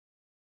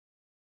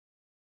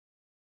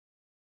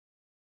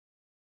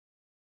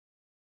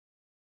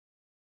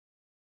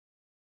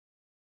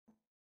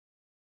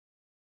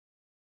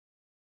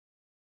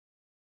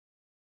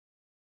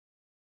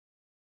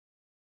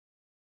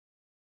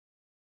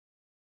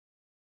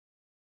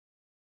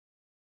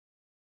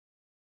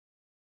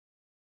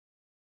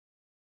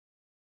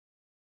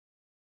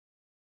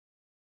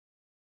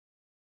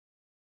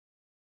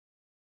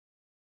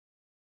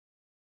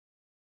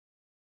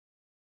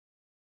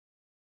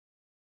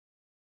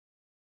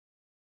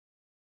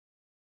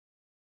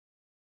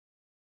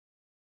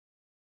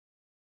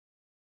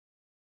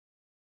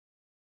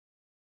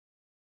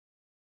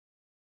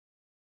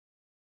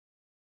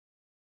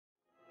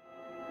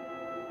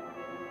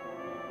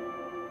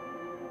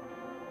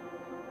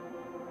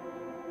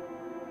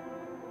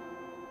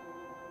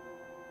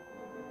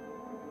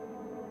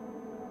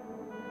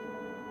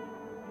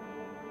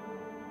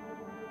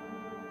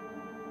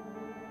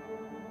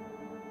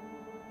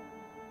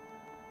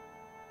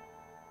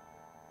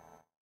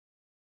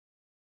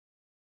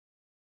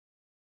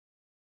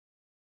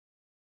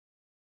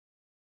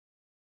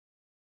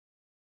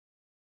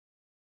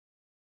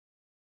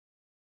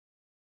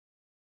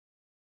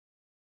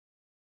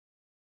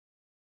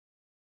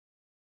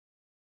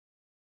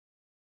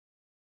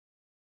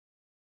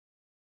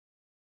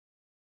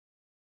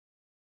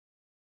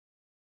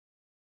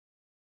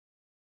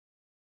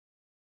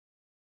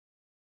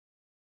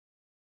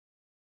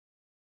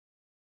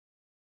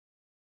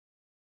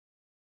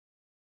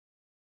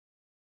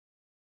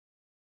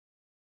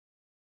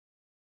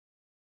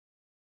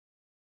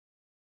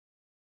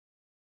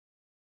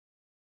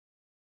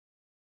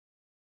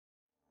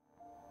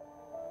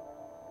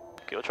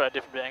Okay, we'll try a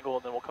different angle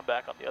and then we'll come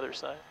back on the other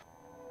side.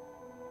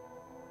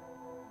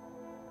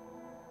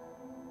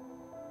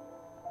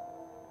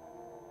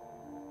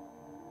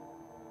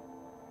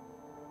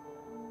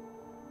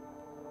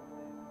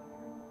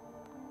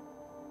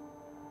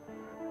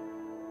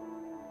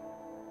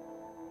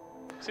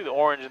 See the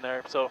orange in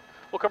there, so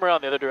we'll come around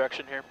the other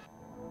direction here.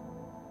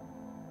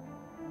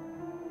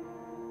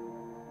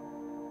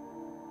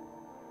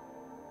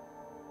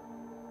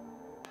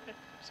 Okay,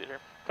 see it here.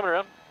 Coming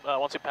around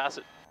once we pass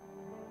it.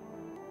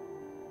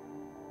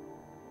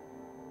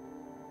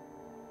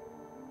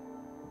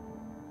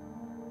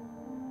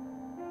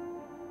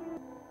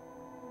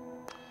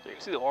 So you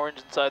can see the orange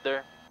inside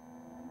there.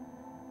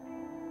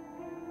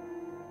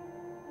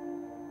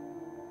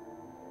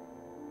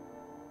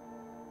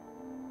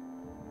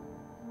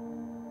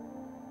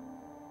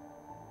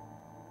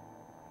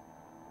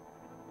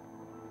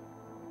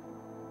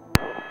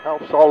 How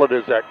solid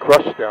is that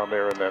crust down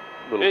there in that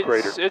little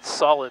crater? It's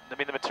solid. I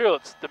mean, the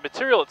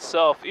material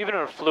itself, even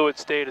in a fluid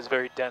state, is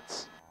very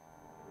dense.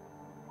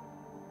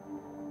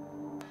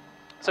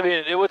 So I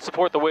mean, it would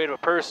support the weight of a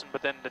person,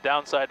 but then the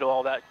downside to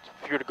all that,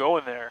 if you were to go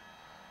in there,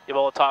 you have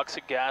all the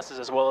toxic gases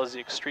as well as the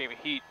extreme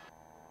heat.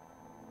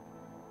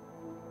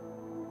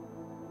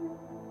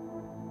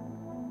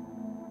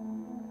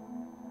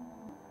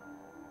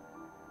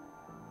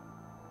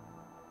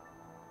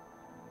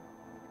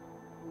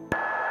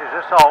 Is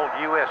this all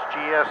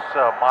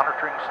USGS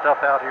monitoring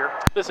stuff out here?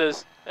 This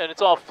is, and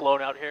it's all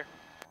flown out here.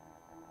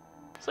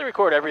 So they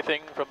record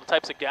everything from the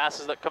types of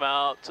gases that come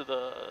out to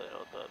the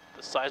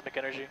seismic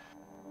energy.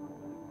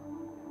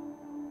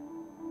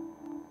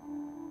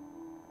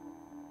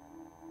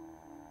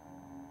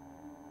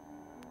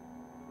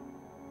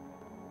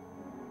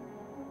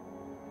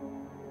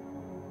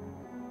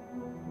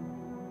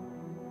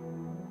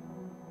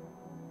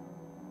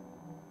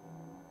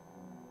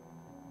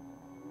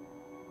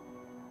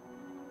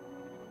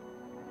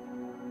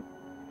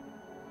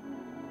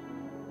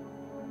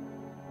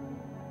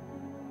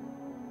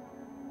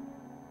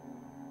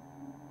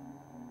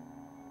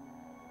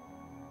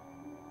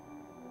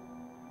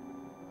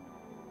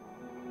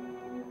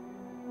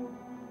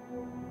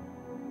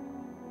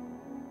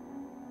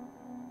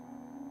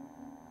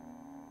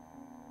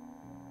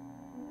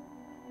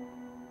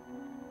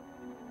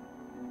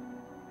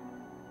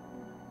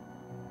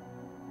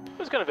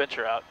 I'm just going to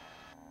venture out.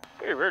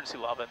 Very rare to see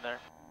lava in there.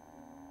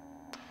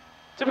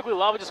 Typically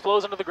lava just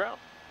flows under the ground.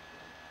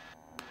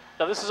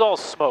 Now this is all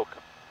smoke.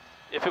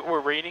 If it were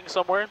raining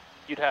somewhere,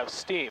 you'd have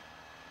steam.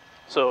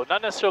 So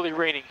not necessarily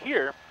raining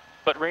here,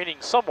 but raining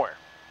somewhere.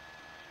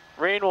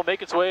 Rain will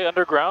make its way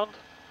underground,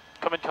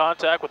 come in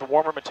contact with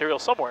warmer material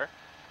somewhere,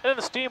 and then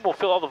the steam will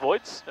fill all the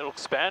voids. It'll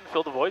expand,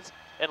 fill the voids,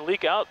 and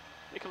leak out.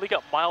 It can leak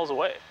out miles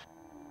away.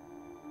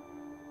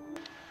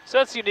 So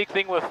that's the unique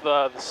thing with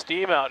the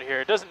steam out here.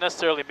 It doesn't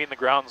necessarily mean the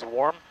ground's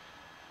warm.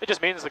 It just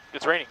means that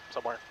it's raining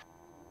somewhere.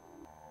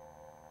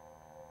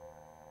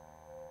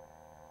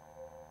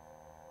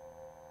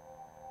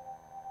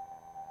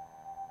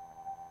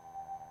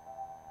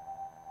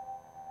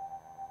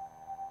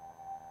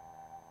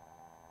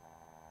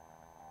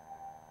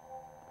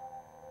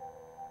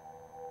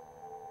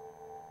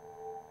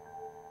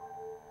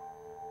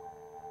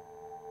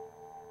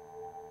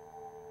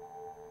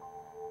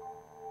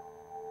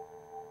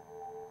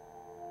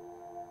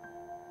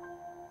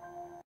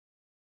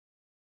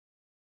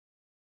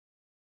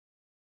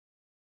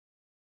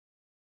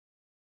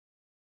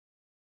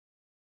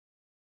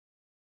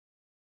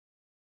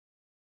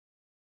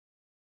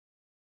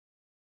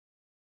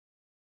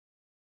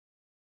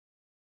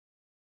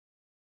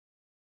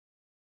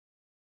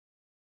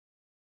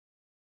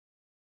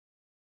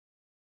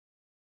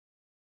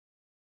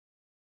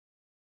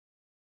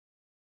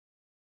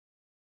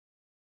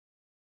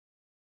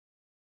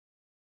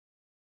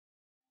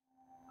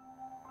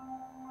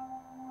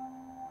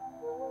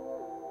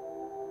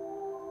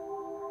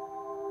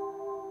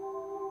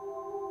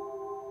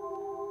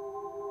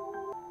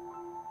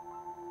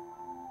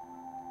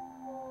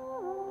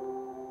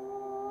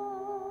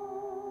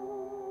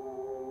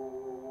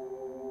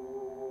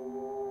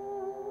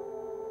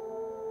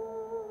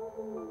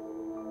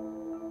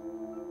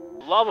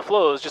 Lava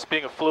flows, just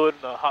being a fluid,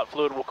 a hot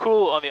fluid, will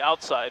cool on the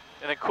outside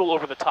and then cool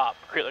over the top,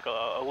 create like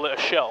a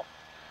shell.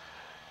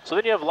 So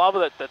then you have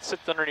lava that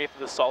sits underneath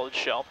the solid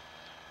shell.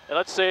 And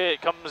let's say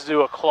it comes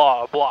to a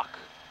claw, a block,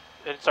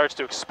 and it starts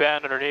to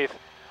expand underneath.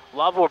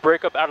 Lava will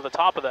break up out of the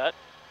top of that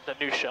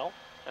new shell,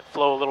 and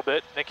flow a little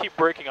bit, and keep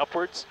breaking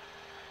upwards.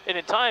 And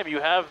in time, you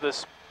have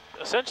this,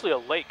 essentially a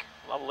lake,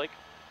 lava lake.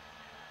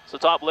 So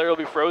the top layer will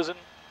be frozen,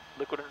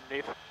 liquid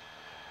underneath.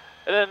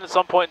 And then at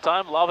some point in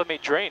time, lava may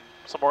drain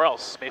somewhere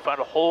else, may find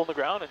a hole in the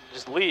ground and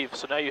just leave.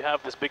 So now you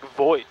have this big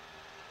void.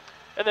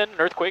 And then an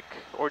earthquake,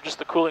 or just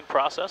the cooling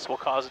process, will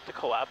cause it to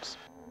collapse,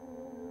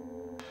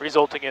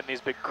 resulting in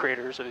these big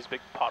craters or these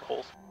big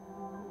potholes.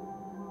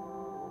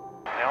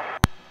 Yeah.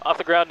 Off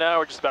the ground now,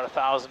 we're just about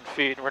 1,000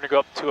 feet, and we're gonna go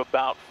up to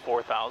about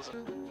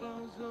 4,000.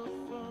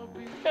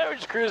 Yeah, we're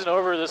just cruising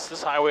over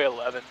this Highway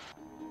 11.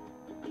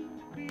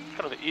 Kind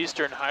of the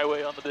eastern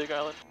highway on the Big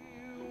Island.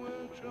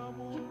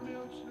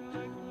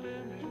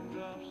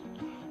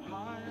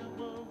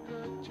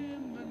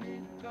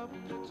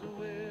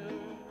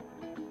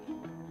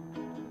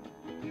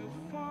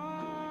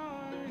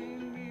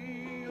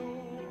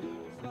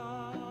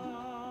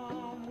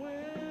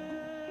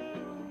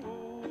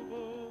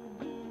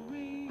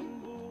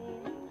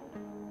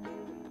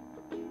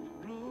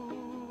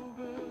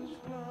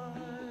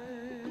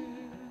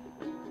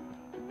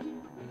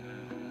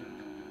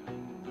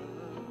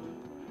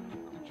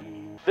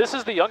 This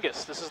is the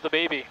youngest. This is the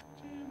baby.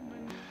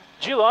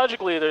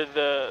 Geologically,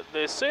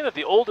 they say that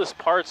the oldest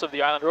parts of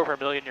the island are over 1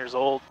 million years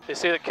old. They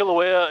say that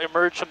Kilauea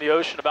emerged from the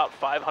ocean about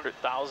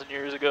 500,000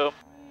 years ago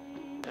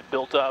and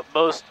built up.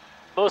 Most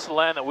of the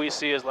land that we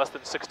see is less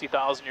than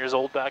 60,000 years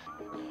old back.